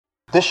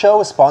This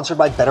show is sponsored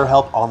by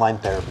BetterHelp Online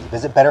Therapy.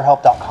 Visit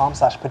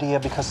betterhelp.com/Padilla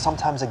because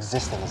sometimes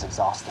existing is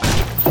exhausting.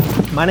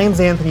 My name's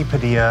Anthony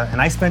Padilla,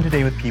 and I spend a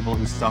day with people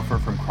who suffer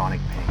from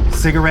chronic pain.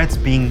 Cigarettes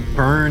being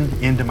burned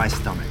into my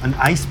stomach, an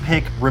ice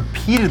pick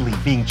repeatedly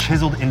being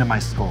chiseled into my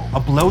skull,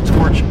 a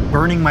blowtorch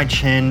burning my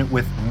chin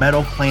with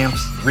metal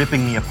clamps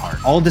ripping me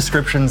apart. All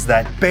descriptions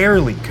that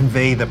barely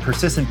convey the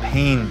persistent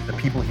pain that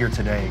people here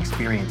today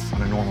experience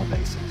on a normal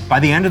basis.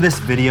 By the end of this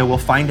video, we'll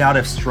find out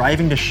if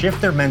striving to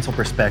shift their mental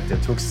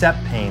perspective to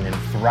accept pain and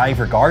thrive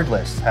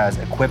regardless has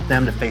equipped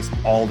them to face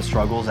all the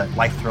struggles that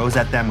life throws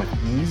at them with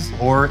ease,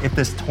 or if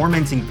this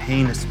tormenting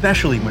pain,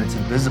 especially when it's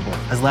invisible,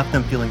 has left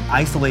them feeling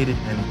isolated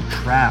and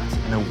trapped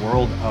in a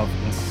world of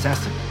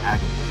incessant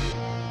agony.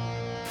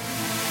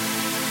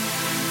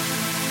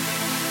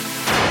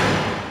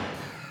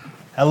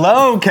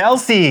 Hello,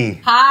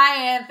 Kelsey. Hi,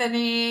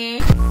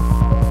 Anthony.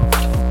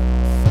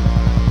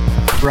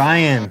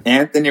 Brian.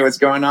 Anthony, what's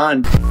going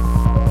on?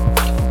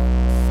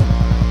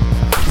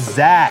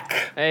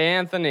 Zach. Hey,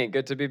 Anthony,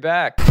 good to be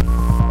back.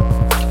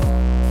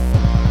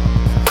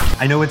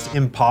 I know it's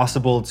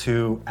impossible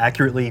to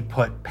accurately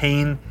put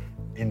pain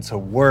into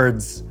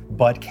words,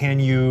 but can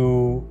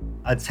you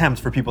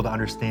attempt for people to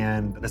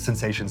understand the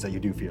sensations that you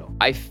do feel?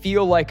 I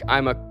feel like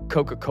I'm a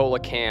Coca-Cola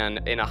can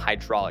in a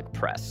hydraulic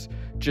press,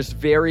 just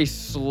very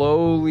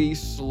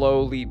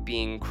slowly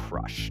being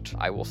crushed.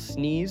 I will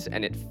sneeze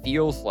and it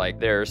feels like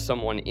there's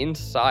someone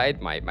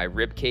inside my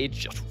rib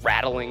cage just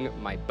rattling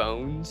my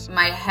bones.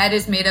 My head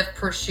is made of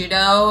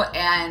prosciutto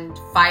and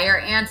fire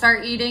ants are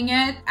eating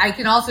it. I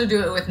can also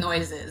do it with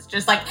noises,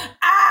 just like,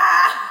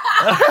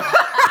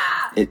 ah!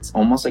 It's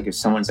almost like if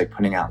someone's like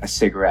putting out a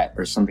cigarette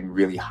or something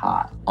really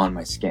hot on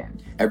my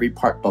skin. Every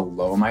part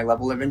below my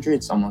level of injury,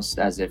 it's almost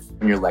as if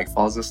when your leg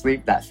falls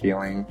asleep, that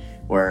feeling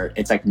where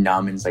it's like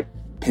numb and it's like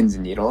pins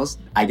and needles.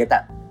 I get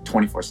that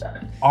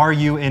 24/7. Are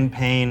you in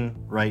pain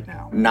right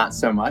now? Not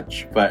so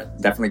much,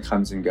 but definitely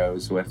comes and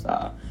goes with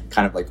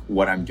kind of like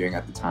what I'm doing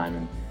at the time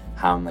and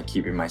how I'm like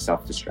keeping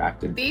myself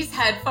distracted. These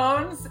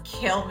headphones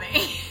kill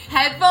me.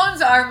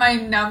 Headphones are my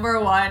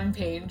 #1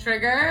 pain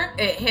trigger.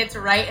 It hits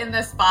right in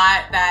the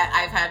spot that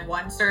I've had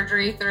one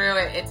surgery through.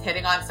 It's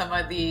hitting on some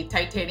of the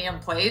titanium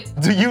plates.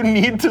 Do you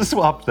need to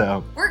swap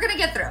them? We're gonna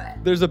get through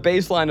it. There's a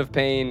baseline of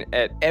pain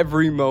at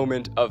every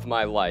moment of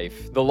my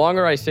life. The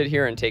longer I sit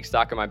here and take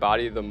stock of my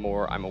body, the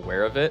more I'm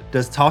aware of it.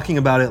 Does talking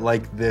about it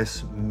like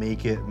this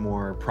make it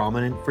more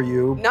prominent for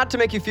you? Not to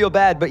make you feel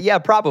bad, but yeah,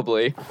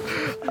 probably.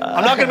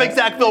 I'm not gonna make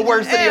Zach feel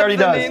worse than he already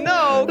does.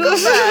 No, go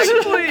back,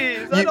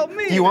 please. I don't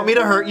mean Do you want me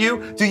to hurt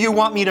you? Do you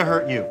want me to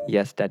hurt you?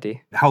 Yes,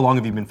 Daddy. How long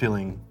have you been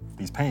feeling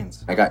these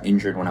pains? I got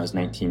injured when I was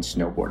 19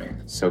 snowboarding.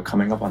 So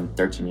coming up on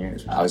 13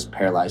 years, I was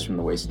paralyzed from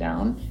the waist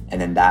down.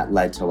 And then that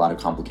led to a lot of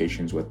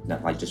complications with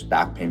not like just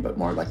back pain, but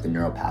more like the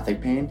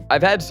neuropathic pain.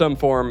 I've had some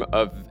form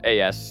of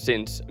AS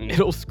since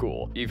middle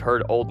school. You've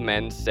heard old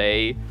men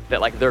say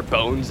that like their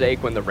bones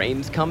ache when the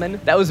rain's coming.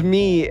 That was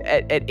me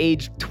at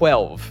age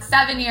 12.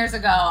 7 years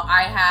ago,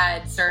 I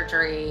had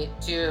surgery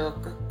to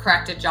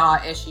correct a jaw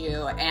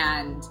issue.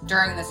 And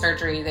during the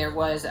surgery, there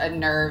was a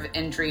nerve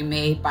injury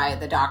made by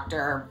the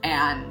doctor.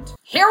 And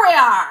here we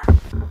are.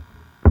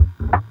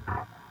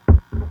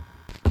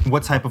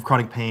 What type of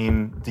chronic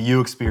pain do you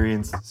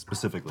experience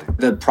specifically?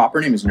 The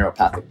proper name is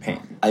neuropathic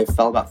pain. I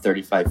fell about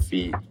 35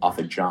 feet off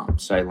a jump,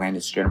 so I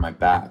landed straight on my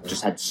back.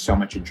 Just had so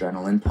much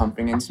adrenaline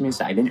pumping into me,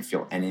 so I didn't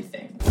feel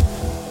anything.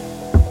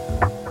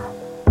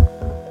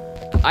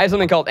 I have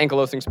something called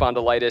ankylosing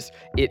spondylitis.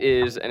 It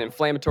is an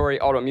inflammatory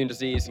autoimmune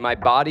disease. My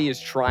body is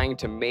trying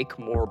to make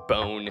more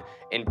bone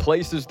in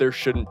places there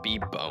shouldn't be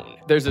bone.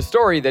 There's a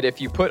story that if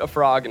you put a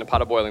frog in a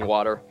pot of boiling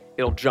water,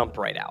 it'll jump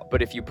right out.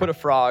 But if you put a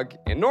frog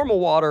in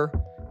normal water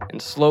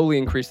and slowly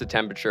increase the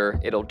temperature,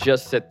 it'll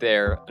just sit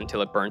there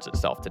until it burns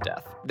itself to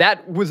death.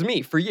 That was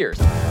me for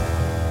years.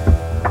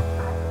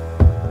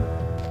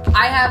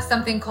 I have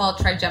something called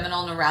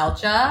trigeminal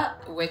neuralgia,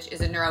 which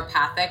is a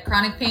neuropathic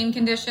chronic pain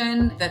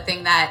condition. The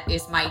thing that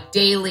is my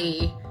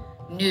daily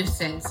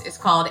nuisance is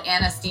called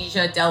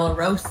anesthesia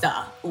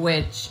dolorosa,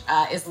 which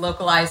is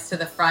localized to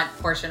the front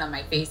portion of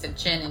my face and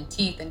chin and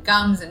teeth and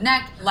gums and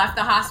neck. Left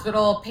the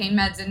hospital, pain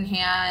meds in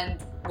hand,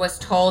 was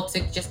told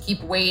to just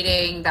keep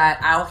waiting, that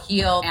I'll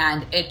heal.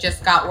 And it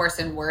just got worse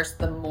and worse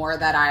the more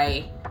that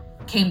I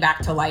came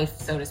back to life,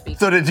 so to speak.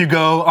 So did you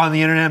go on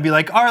the internet and be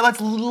like, all right, let's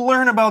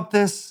learn about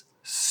this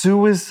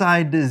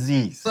suicide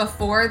disease?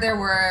 Before there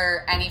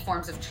were any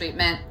forms of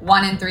treatment,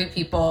 1 in 3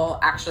 people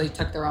actually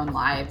took their own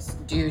lives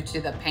due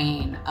to the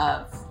pain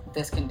of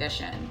this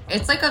condition.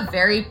 It's like a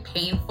very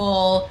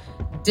painful,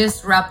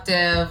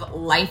 disruptive,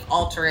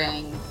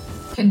 life-altering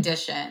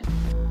condition.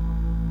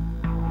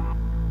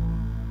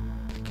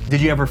 Did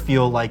you ever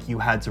feel like you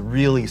had to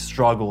really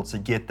struggle to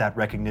get that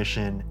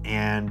recognition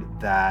and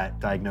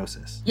that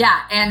diagnosis?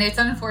 Yeah, and it's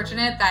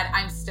unfortunate that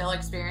I'm still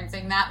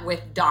experiencing that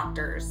with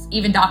doctors.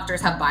 Even doctors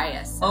have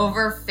bias.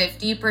 Over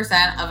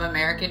 50% of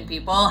American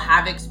people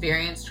have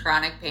experienced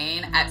chronic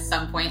pain at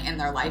some point in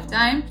their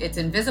lifetime. It's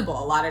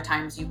invisible. A lot of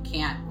times you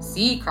can't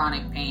see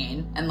chronic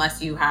pain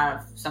unless you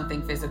have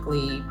something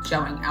physically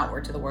showing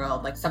outward to the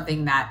world, like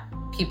something that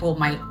people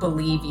might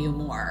believe you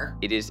more.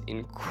 It is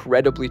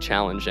incredibly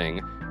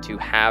challenging to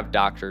have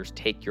doctors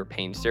take your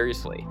pain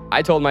seriously.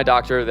 I told my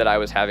doctor that I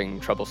was having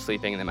trouble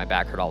sleeping and that my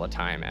back hurt all the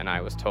time, and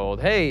I was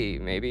told, hey,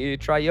 maybe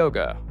try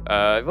yoga.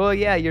 Well,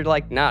 yeah, you're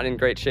like not in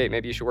great shape.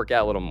 Maybe you should work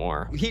out a little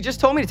more. He just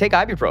told me to take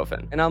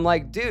ibuprofen. And I'm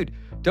like, dude,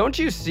 don't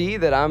you see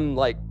that I'm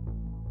like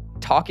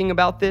talking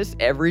about this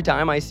every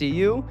time I see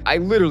you? I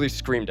literally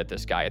screamed at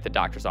this guy at the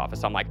doctor's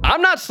office. I'm like, I'm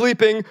not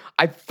sleeping.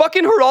 I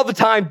fucking hurt all the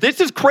time.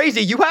 This is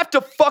crazy. You have to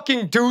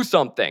fucking do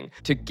something.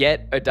 To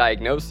get a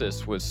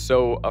diagnosis was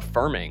so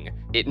affirming.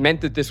 It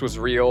meant that this was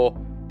real,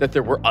 that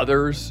there were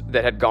others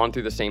that had gone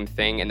through the same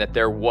thing, and that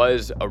there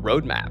was a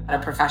roadmap. A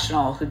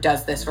professional who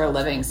does this for a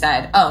living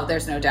said, oh,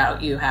 there's no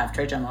doubt you have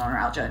trigeminal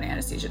neuralgia and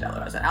anesthesia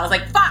dolorosa. And I was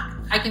like, fuck!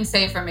 I can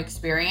say from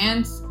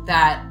experience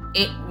that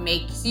it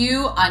makes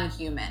you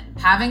unhuman.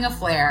 Having a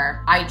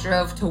flare, I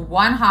drove to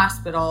one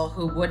hospital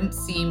who wouldn't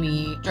see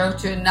me, drove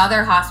to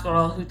another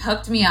hospital who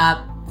hooked me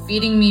up,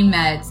 feeding me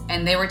meds,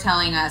 and they were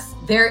telling us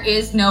there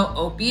is no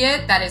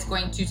opiate that is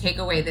going to take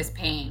away this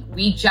pain.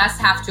 We just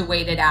have to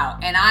wait it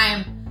out. And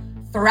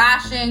I'm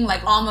thrashing,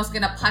 like almost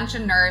gonna punch a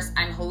nurse.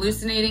 I'm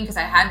hallucinating because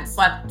I hadn't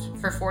slept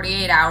for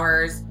 48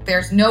 hours.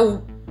 There's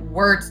no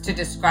words to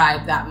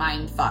describe that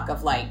mind fuck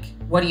of like,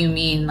 what do you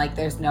mean? Like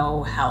there's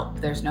no help,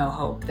 there's no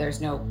hope,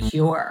 there's no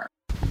cure.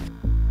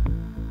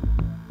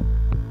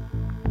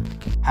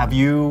 Have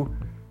you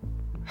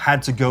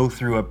had to go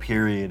through a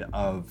period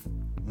of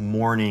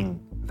mourning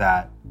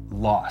that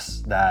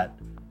loss, that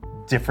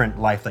different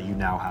life that you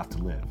now have to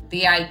live?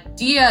 The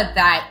idea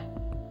that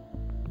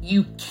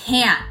you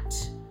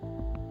can't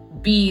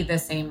be the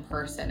same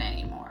person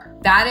anymore.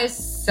 That is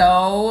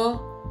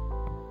so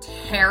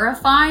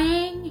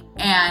terrifying,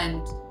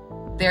 and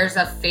there's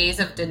a phase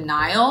of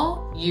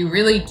denial. You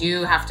really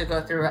do have to go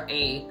through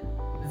a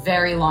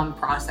very long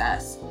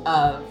process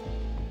of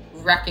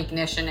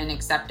recognition and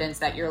acceptance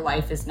that your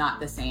life is not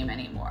the same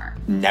anymore.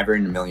 Never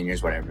in a million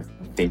years would I ever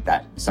think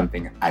that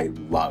something I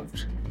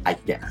loved I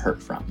could get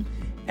hurt from.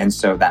 And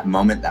so that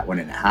moment that when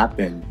it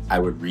happened, I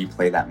would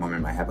replay that moment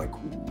in my head, like,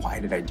 why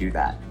did I do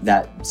that?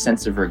 That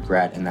sense of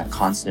regret and that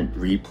constant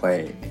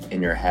replay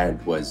in your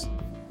head was,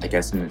 I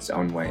guess in its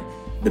own way,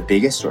 the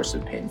biggest source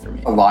of pain for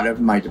me. A lot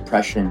of my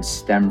depression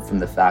stemmed from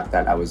the fact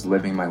that I was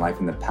living my life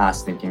in the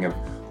past thinking of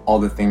all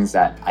the things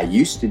that I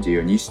used to do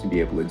and used to be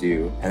able to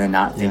do, and then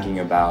not thinking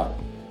about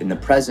in the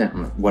present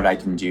what I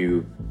can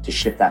do to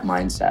shift that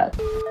mindset.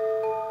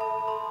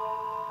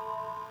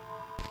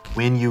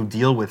 When you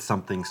deal with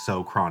something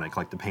so chronic,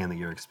 like the pain that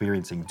you're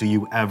experiencing, do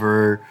you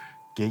ever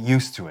get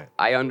used to it?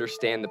 I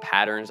understand the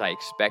patterns. I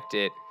expect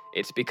it.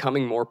 It's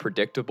becoming more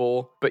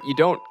predictable, but you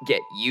don't get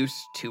used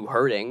to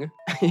hurting.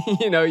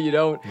 You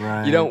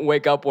don't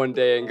wake up one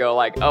day and go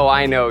like, oh,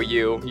 I know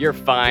you. You're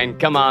fine.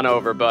 Come on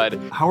over, bud.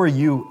 How are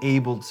you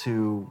able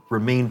to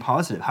remain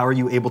positive? How are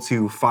you able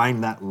to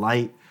find that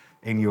light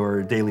in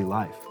your daily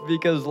life?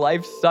 Because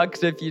life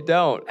sucks if you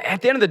don't.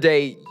 At the end of the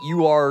day,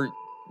 you are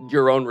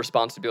your own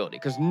responsibility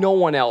because no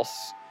one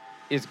else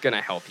is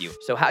gonna help you.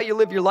 So how you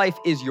live your life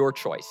is your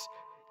choice.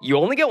 You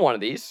only get one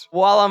of these.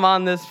 While I'm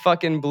on this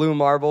fucking blue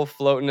marble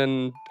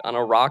floating on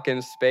a rock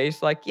in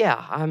space, like,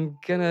 yeah, I'm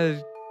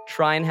gonna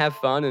try and have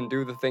fun and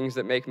do the things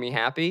that make me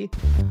happy.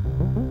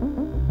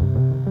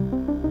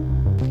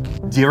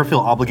 Do you ever feel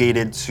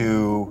obligated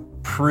to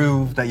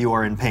prove that you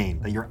are in pain,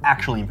 that you're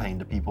actually in pain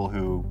to people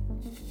who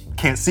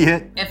can't see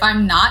it? If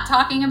I'm not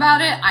talking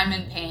about it, I'm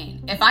in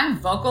pain. If I'm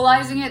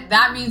vocalizing it,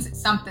 that means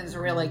something's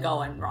really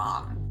going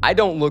wrong. I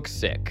don't look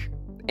sick.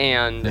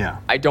 And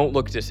I don't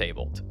look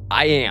disabled.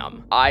 I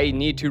am. I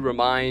need to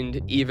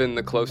remind even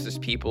the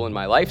closest people in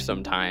my life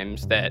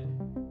sometimes that,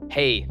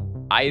 hey,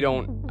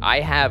 I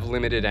have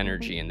limited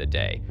energy in the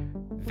day.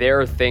 There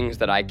are things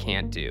that I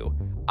can't do.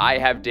 I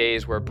have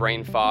days where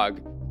brain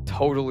fog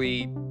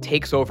totally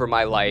takes over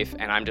my life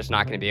and I'm just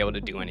not going to be able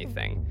to do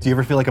anything. Do you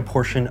ever feel like a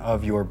portion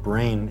of your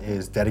brain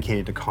is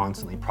dedicated to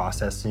constantly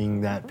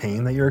processing that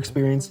pain that you're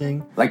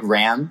experiencing? Like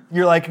RAM?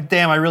 You're like,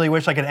 damn, I really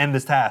wish I could end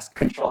this task.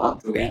 Control.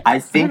 I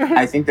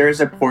think there is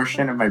a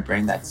portion of my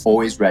brain that's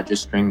always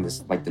registering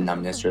this, like the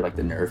numbness or like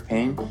the nerve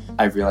pain.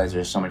 I realize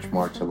there's so much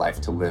more to life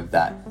to live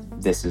that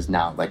this is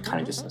now like kind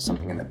of just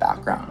something in the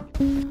background.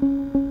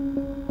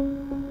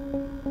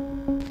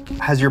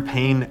 Has your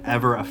pain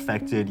ever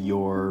affected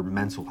your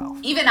mental health?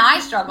 Even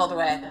I struggled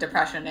with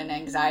depression and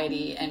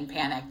anxiety and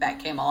panic that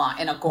came along,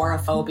 and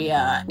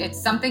agoraphobia.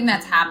 It's something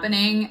that's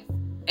happening,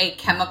 a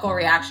chemical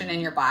reaction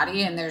in your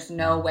body, and there's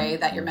no way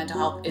that your mental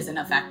health isn't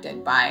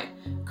affected by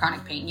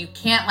chronic pain. You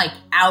can't like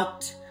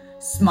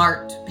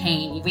outsmart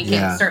pain. We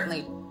can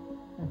certainly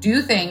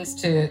do things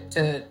to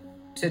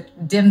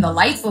dim the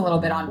lights a little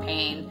bit on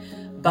pain,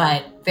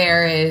 but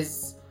there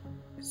is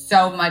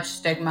so much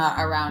stigma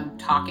around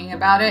talking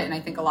about it. And I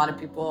think a lot of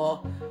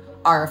people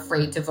are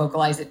afraid to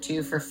vocalize it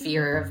too for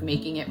fear of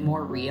making it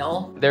more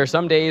real. There are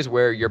some days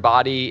where your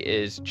body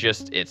is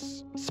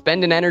it's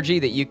spending energy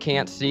that you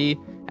can't see,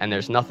 and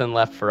there's nothing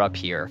left for up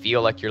here.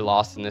 Feel like you're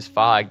lost in this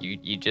fog.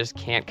 You just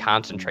can't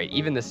concentrate.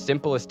 Even the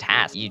simplest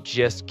task, you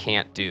just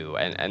can't do.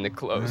 And the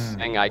closest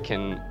thing I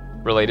can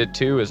relate it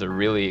to is a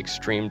really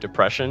extreme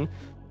depression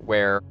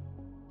where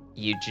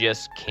you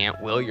just can't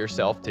will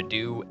yourself to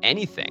do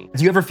anything.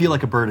 Do you ever feel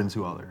like a burden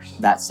to others?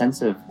 That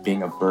sense of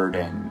being a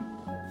burden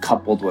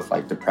coupled with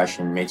like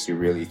depression makes you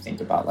really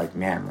think about like,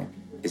 man, like,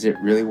 is it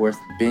really worth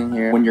being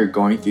here? When you're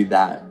going through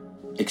that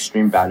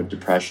extreme bout of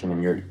depression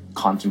and you're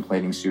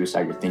contemplating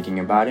suicide, you're thinking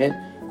about it,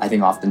 I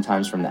think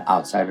oftentimes from the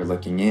outsider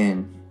looking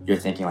in, you're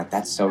thinking like,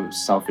 that's so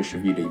selfish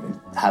of you to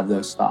even have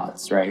those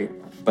thoughts, right?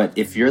 But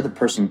if you're the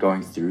person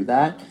going through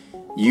that,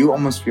 you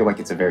almost feel like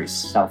it's a very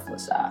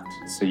selfless act.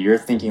 So you're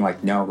thinking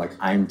like, no, like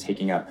I'm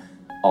taking up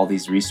all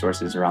these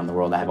resources around the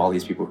world. I have all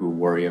these people who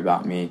worry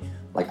about me.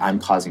 Like I'm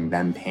causing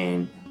them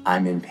pain.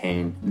 I'm in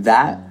pain.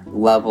 That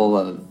level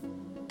of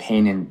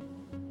pain and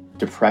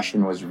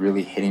depression was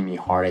really hitting me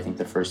hard, I think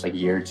the first like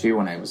year or two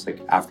when I was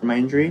like after my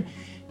injury.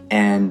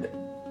 And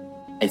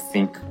I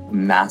think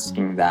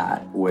masking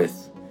that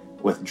with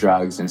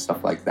drugs and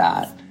stuff like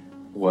that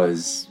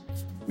was,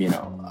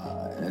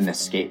 an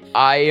escape.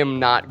 I am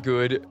not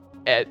good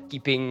at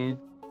keeping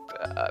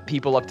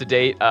people up to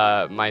date,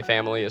 my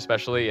family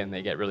especially, and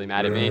they get really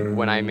mad at me.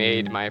 When I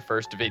made my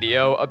first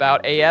video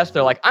about AS,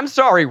 they're like, I'm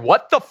sorry,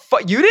 what the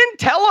fuck? You didn't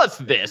tell us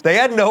this. They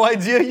had no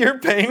idea your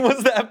pain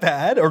was that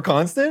bad or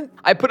constant?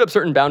 I put up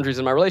certain boundaries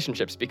in my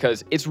relationships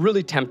because it's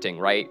really tempting,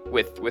 right?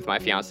 With my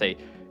fiance,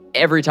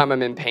 every time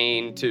I'm in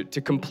pain to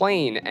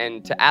complain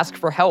and to ask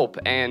for help.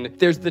 And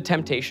there's the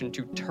temptation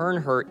to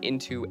turn her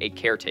into a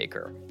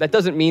caretaker. That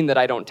doesn't mean that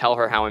I don't tell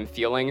her how I'm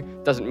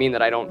feeling. Doesn't mean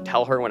that I don't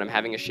tell her when I'm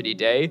having a shitty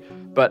day.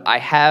 But I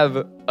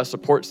have a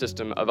support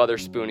system of other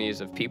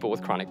spoonies, of people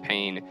with chronic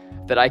pain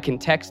that I can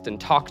text and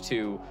talk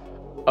to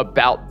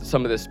about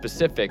some of the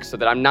specifics so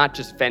that I'm not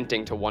just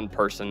venting to one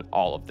person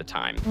all of the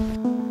time.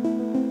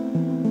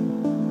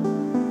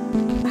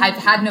 I've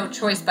had no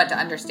choice but to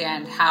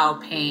understand how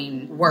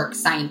pain works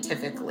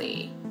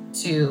scientifically,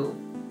 to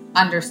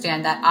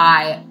understand that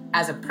I,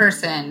 as a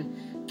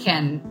person,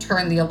 can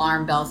turn the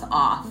alarm bells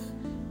off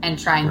and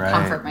try and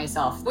comfort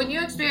myself. When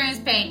you experience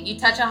pain, you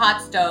touch a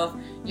hot stove,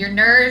 your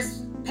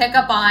nerves pick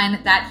up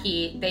on that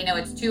heat. They know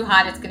it's too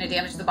hot, it's going to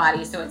damage the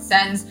body. So it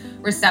sends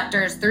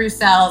receptors through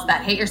cells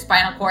that hit your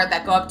spinal cord,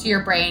 that go up to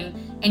your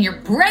brain. And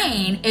your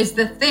brain is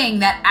the thing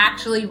that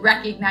actually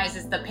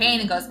recognizes the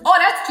pain and goes, oh,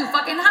 that's too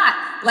fucking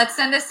hot. Let's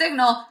send a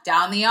signal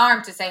down the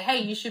arm to say,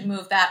 hey, you should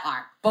move that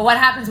arm. But what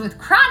happens with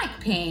chronic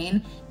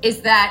pain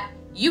is that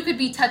you could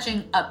be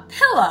touching a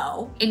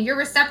pillow and your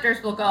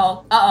receptors will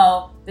go,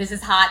 uh-oh, this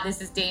is hot,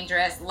 this is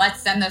dangerous.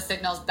 Let's send those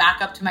signals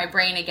back up to my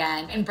brain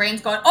again. And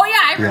brain's going, oh yeah,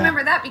 I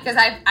remember that because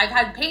I've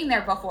had pain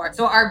there before.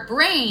 So our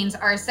brains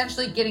are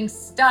essentially getting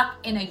stuck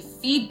in a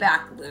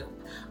feedback loop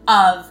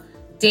of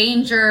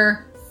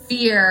danger,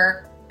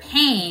 fear,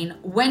 pain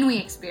when we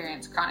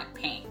experience chronic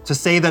pain. To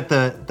say that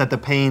the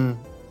pain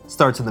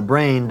starts in the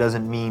brain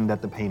doesn't mean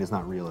that the pain is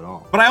not real at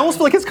all. But I almost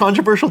feel like it's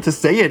controversial to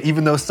say it,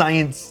 even though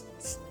science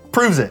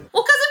proves it.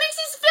 Well, because it makes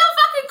you feel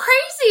fucking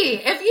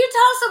crazy. If you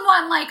tell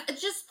someone, like,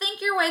 just think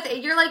your way,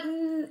 you're like,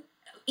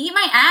 eat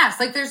my ass.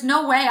 Like, there's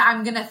no way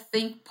I'm gonna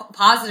think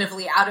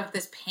positively out of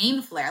this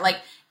pain flare. Like,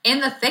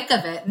 in the thick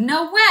of it,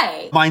 no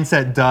way.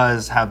 Mindset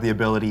does have the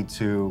ability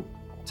to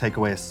take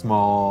away a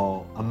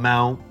small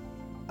amount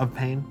of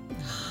pain.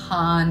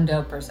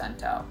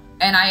 100%.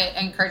 And I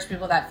encourage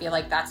people that feel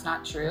like that's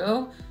not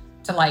true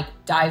to like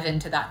dive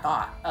into that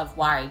thought of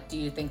why do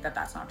you think that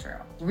that's not true?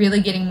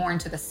 Really getting more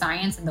into the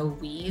science and the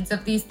weeds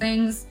of these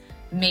things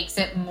makes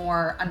it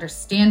more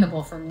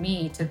understandable for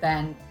me to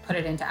then put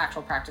it into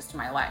actual practice to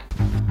my life.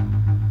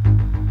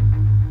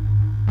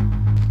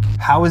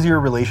 How has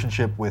your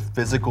relationship with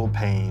physical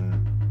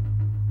pain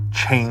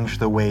changed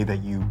the way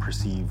that you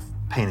perceive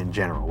pain in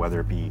general,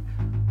 whether it be,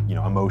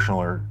 emotional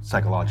or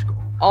psychological?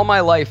 All my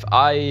life,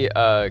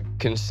 I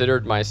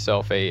considered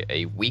myself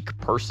a weak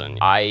person.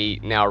 I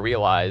now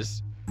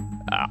realize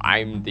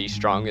I'm the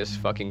strongest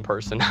fucking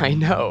person I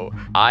know.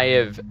 I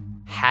have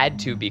had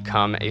to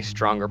become a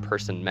stronger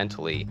person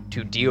mentally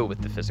to deal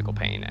with the physical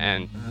pain.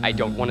 And I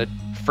don't want to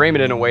frame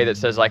it in a way that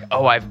says like,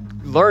 oh, I've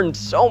learned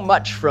so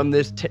much from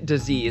this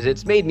disease.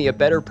 It's made me a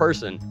better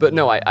person. But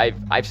no,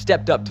 I've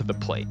stepped up to the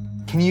plate.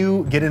 Can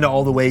you get into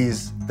all the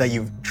ways that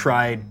you've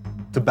tried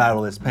to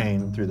battle this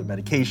pain through the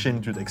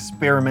medication, through the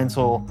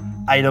experimental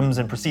items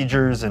and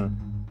procedures and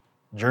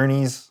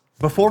journeys?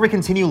 Before we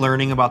continue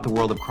learning about the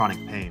world of chronic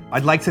pain,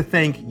 I'd like to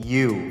thank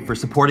you for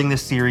supporting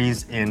this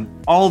series in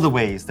all the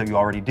ways that you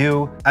already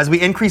do. As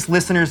we increase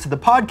listeners to the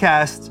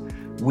podcast,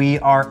 we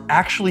are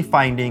actually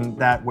finding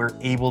that we're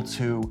able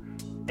to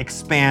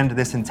expand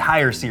this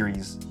entire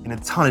series in a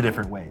ton of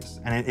different ways,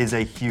 and it is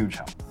a huge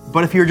help.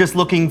 But if you're just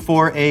looking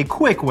for a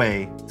quick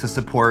way to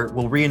support,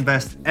 we'll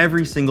reinvest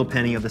every single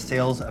penny of the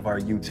sales of our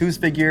U2's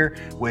figure,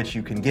 which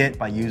you can get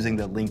by using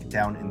the link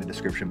down in the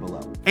description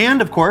below.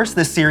 And of course,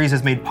 this series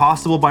is made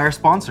possible by our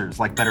sponsors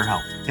like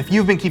BetterHelp. If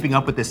you've been keeping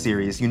up with this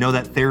series, you know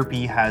that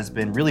therapy has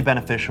been really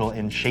beneficial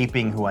in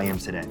shaping who I am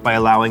today by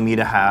allowing me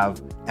to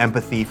have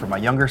empathy for my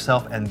younger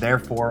self and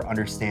therefore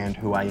understand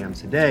who I am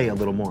today a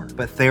little more.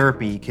 But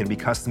therapy can be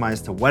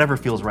customized to whatever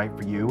feels right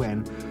for you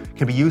and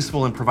can be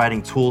useful in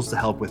providing tools to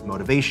help with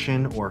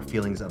motivation or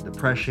feelings of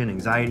depression,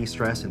 anxiety,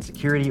 stress,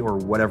 insecurity, or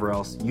whatever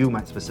else you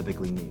might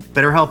specifically need.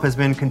 BetterHelp has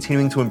been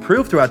continuing to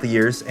improve throughout the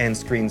years and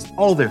screens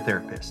all their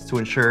therapists to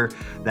ensure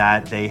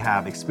that they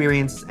have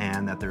experience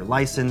and that they're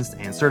licensed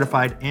and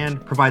certified, and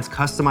provides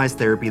customized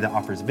therapy that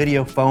offers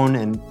video, phone,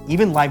 and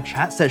even live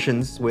chat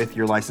sessions with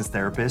your licensed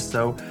therapist,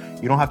 so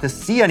you don't have to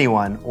see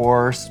anyone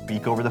or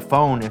speak over the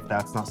phone if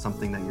that's not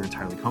something that you're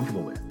entirely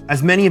comfortable with.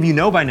 As many of you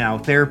know by now,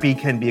 therapy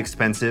can be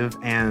expensive,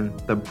 and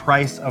the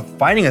price of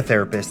finding a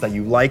therapist that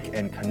you like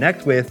and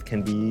connect with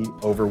can be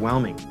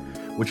overwhelming,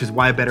 which is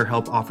why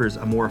BetterHelp offers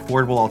a more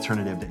affordable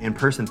alternative to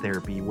in-person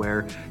therapy,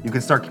 where you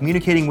can start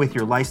communicating with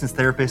your licensed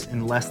therapist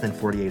in less than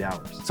 48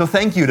 hours. So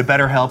thank you to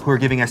BetterHelp, who are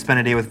giving I Spend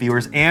a Day with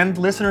viewers and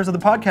listeners of the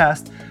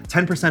podcast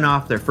 10%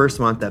 off their first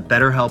month at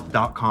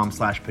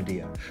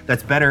betterhelp.com/Padilla.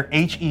 That's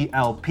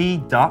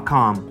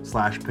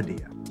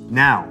betterhelp.com/Padilla.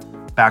 Now,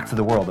 back to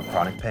the world of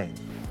chronic pain.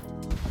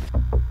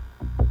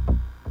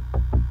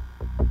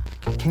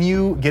 Can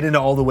you get into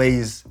all the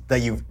ways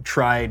that you've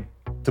tried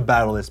to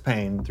battle this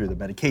pain through the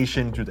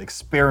medication, through the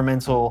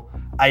experimental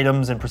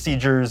items and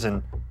procedures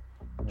and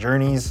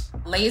journeys?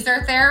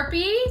 Laser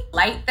therapy,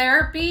 light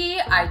therapy,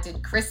 I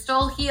did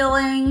crystal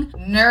healing,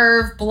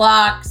 nerve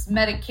blocks,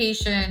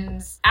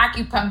 medications,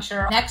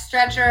 acupuncture, neck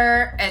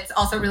stretcher. It's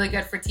also really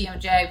good for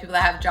TMJ, people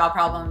that have jaw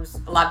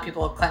problems. A lot of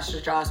people clench their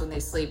jaws when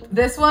they sleep.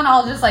 This one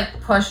I'll just like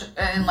push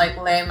and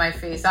like lay my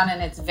face on, and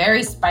it's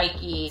very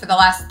spiky. For the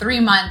last 3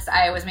 months,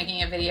 I was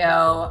making a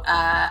video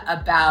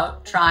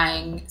about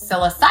trying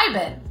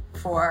psilocybin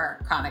for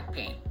chronic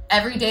pain.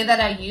 Every day that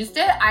I used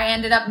it, I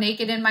ended up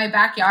naked in my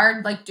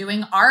backyard, like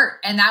doing art.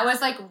 And that was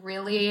like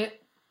really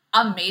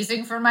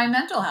amazing for my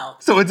mental health.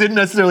 So it didn't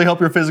necessarily help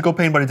your physical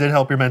pain, but it did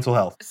help your mental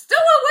health. Still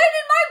a win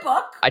in my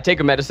book. I take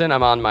a medicine.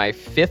 I'm on my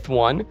 5th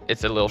one.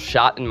 It's a little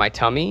shot in my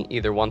tummy,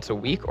 either once a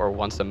week or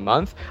once a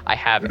month. I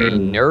have a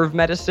nerve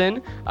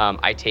medicine.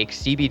 I take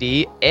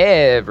CBD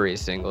every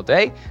single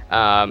day.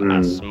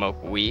 I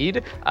smoke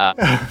weed.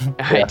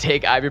 I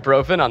take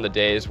ibuprofen on the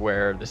days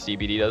where the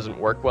CBD doesn't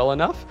work well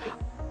enough.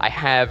 I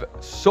have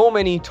so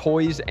many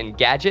toys and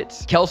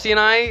gadgets. Kelsey and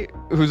I,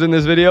 who's in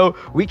this video,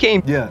 we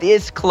came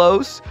this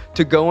close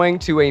to going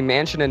to a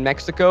mansion in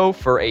Mexico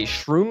for a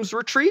shrooms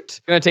retreat.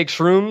 Gonna take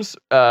shrooms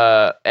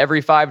every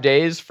 5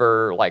 days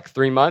for like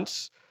 3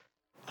 months.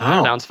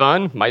 Oh. Sounds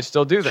fun. Might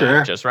still do that.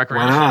 Sure. Just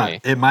recreationally.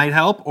 It might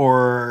help,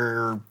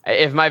 or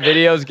if my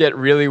videos get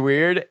really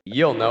weird,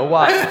 you'll know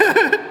why.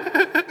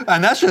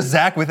 And that's just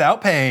Zach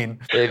without pain.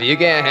 If you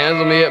can't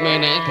handle me at my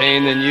neck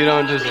pain, then you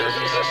don't deserve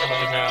it.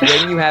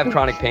 When you have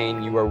chronic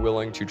pain, you are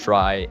willing to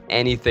try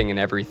anything and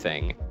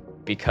everything,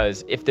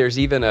 because if there's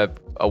even a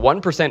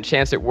 1%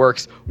 chance it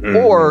works,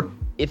 or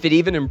if it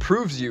even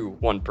improves you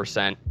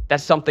 1%,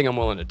 that's something I'm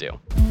willing to do.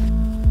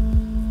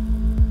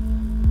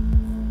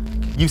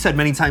 You've said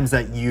many times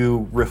that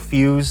you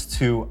refuse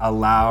to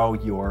allow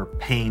your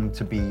pain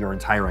to be your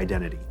entire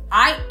identity.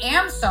 I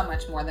am so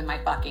much more than my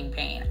fucking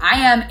pain. I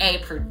am a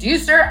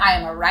producer, I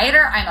am a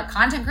writer, I am a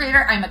content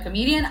creator, I'm a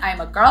comedian, I am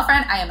a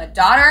girlfriend, I am a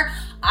daughter.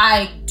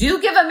 I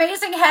do give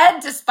amazing head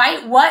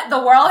despite what the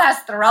world has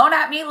thrown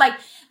at me. Like,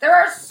 there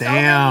are so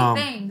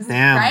many things,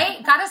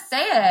 right? Gotta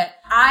say it.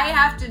 I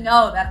have to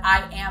know that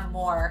I am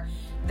more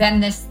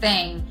than this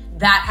thing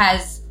that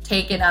has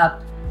taken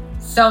up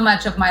so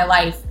much of my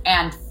life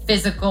and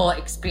physical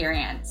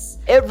experience.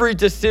 Every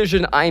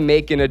decision I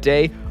make in a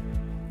day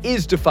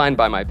is defined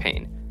by my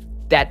pain.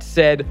 That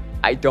said,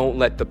 I don't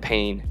let the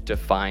pain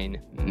define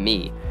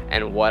me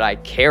and what I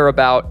care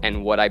about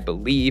and what I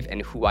believe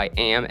and who I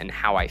am and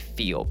how I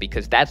feel,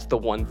 because that's the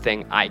one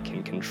thing I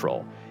can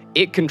control.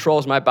 It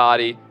controls my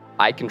body,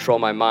 I control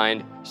my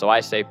mind, so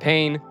I say,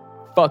 pain,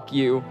 fuck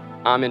you,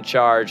 I'm in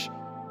charge,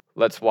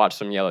 let's watch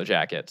some Yellow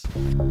Jackets.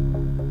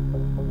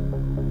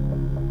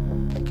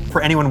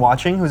 For anyone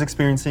watching who's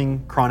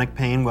experiencing chronic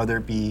pain, whether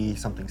it be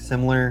something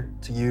similar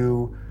to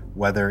you,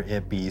 whether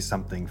it be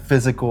something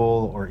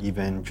physical or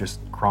even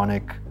just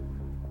chronic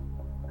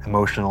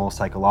emotional,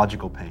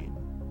 psychological pain,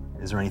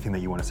 is there anything that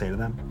you want to say to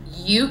them?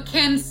 You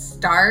can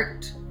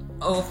start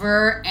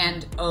over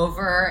and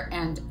over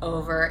and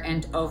over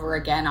and over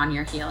again on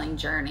your healing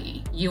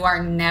journey. You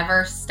are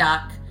never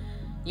stuck.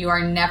 You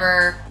are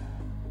never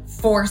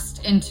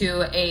forced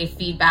into a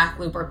feedback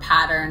loop or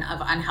pattern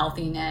of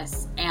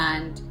unhealthiness,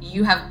 and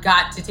you have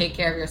got to take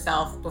care of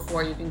yourself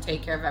before you can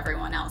take care of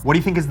everyone else. What do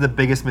you think is the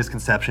biggest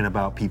misconception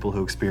about people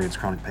who experience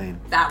chronic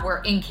pain? That we're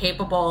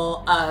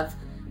incapable of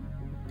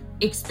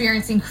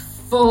experiencing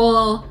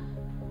full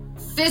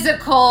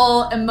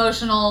physical,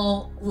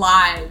 emotional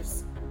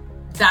lives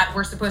that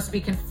we're supposed to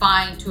be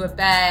confined to a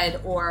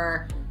bed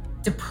or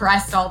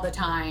depressed all the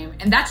time.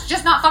 And that's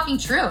just not fucking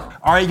true.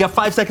 All right, you got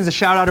 5 seconds to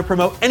shout out or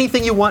promote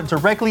anything you want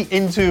directly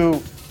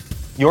into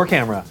your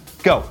camera.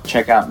 Go.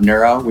 Check out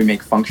Neuro. We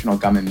make functional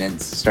gum and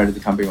mints. Started the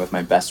company with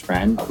my best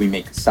friend. We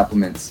make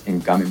supplements in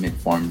gum and mint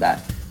form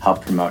that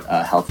help promote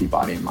a healthy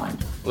body and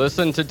mind.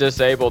 Listen to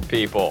disabled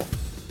people.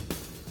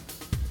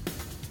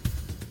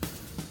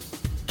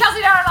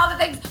 Kelsey Down on all the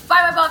things.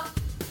 Buy my book.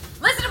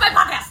 Listen to my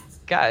podcast.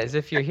 Guys,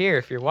 if you're here,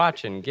 if you're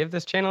watching, give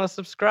this channel a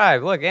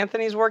subscribe. Look,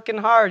 Anthony's working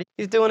hard.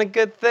 He's doing a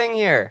good thing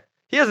here.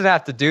 He doesn't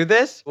have to do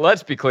this.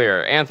 Let's be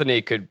clear.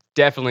 Anthony could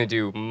definitely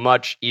do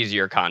much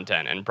easier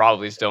content and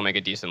probably still make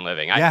a decent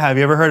living. Yeah, have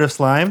you ever heard of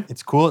slime?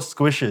 It's cool, it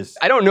squishes.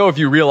 I don't know if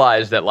you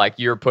realize that, like,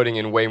 you're putting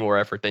in way more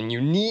effort than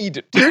you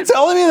need. You're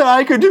telling me that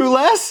I could do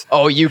less?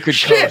 Oh, you could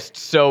coast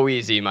so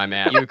easy, my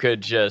man. You could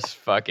just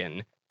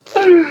fucking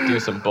do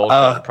some bullshit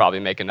and probably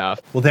make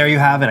enough. Well, there you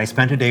have it. I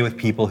spent a day with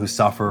people who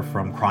suffer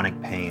from chronic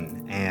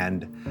pain,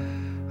 and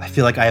I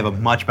feel like I have a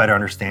much better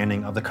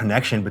understanding of the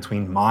connection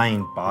between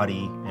mind,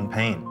 body, and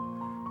pain.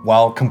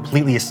 While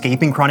completely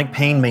escaping chronic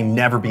pain may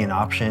never be an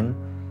option,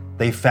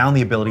 they found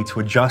the ability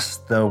to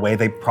adjust the way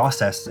they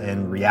process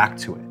and react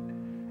to it.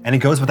 And it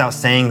goes without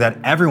saying that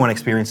everyone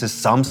experiences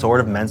some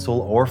sort of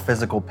mental or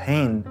physical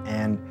pain,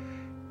 and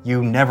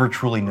you never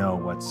truly know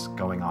what's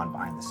going on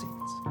behind the scenes.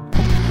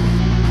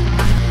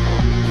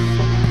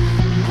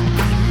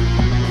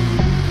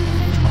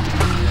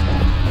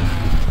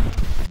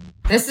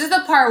 This is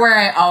the part where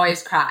I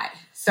always cry.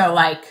 So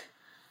like,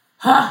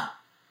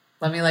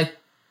 let me like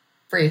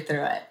breathe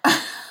through it.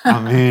 I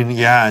mean,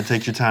 yeah,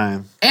 take your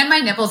time. And my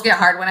nipples get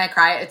hard when I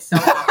cry. It's so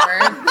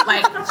awkward.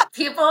 Like,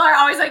 people are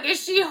always like,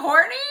 is she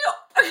horny?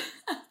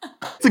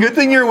 It's a good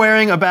thing you're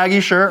wearing a baggy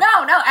shirt.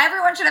 No,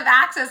 everyone should have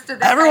access to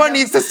this. Everyone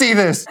needs to see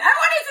this.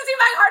 Everyone needs to see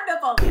my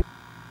hard nipples.